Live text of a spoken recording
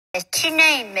What's your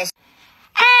name, miss?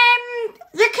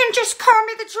 You can just call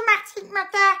me the dramatic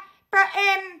mother, but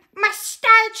my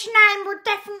stage name would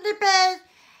definitely be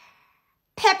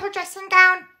Purple Dressing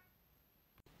Gown.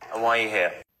 And why are you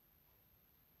here?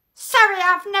 Sorry,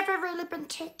 I've never really been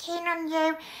too keen on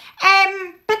you.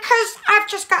 Because I've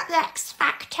just got the X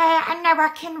Factor. I know I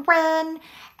can win.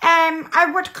 I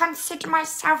would consider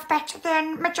myself better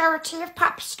than majority of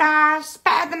pop stars.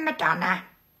 Better than Madonna.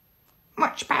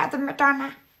 Much better than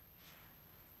Madonna.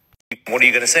 What are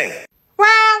you going to sing? Well,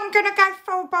 I'm going to go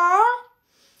full ball.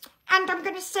 And I'm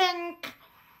going to sing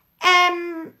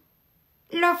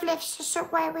Love Lifts Us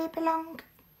Up Where We Belong.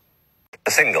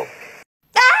 A single?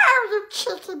 Oh, you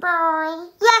cheeky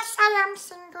boy. Yes, I am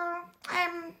single.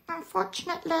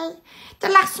 Unfortunately, the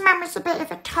last man was a bit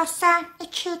of a tosser. He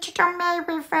cheated on me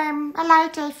with a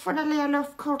lady, funnily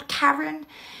enough, called Karen.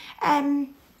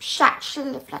 She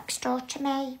actually lived next door to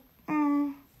me.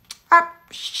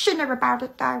 She knew about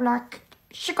it though, like,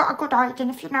 she got a good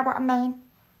hiding, if you know what I mean.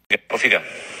 Yeah, off you go.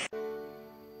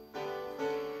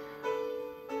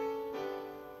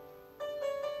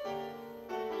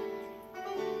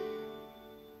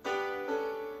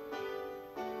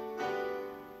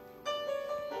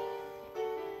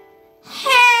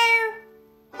 Who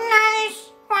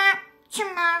knows what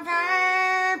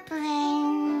tomorrow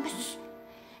brings?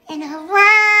 In a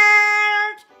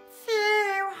world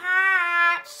few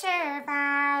hearts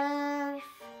survive.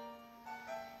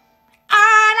 All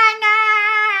I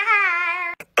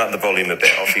know. Back the volume a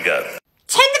bit, off you go.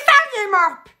 Turn the volume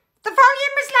up. The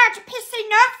volume was loud to piss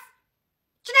enough.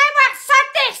 Do you know what? Sod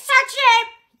this, sod you.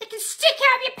 You can stick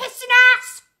it up your pissing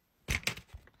ass.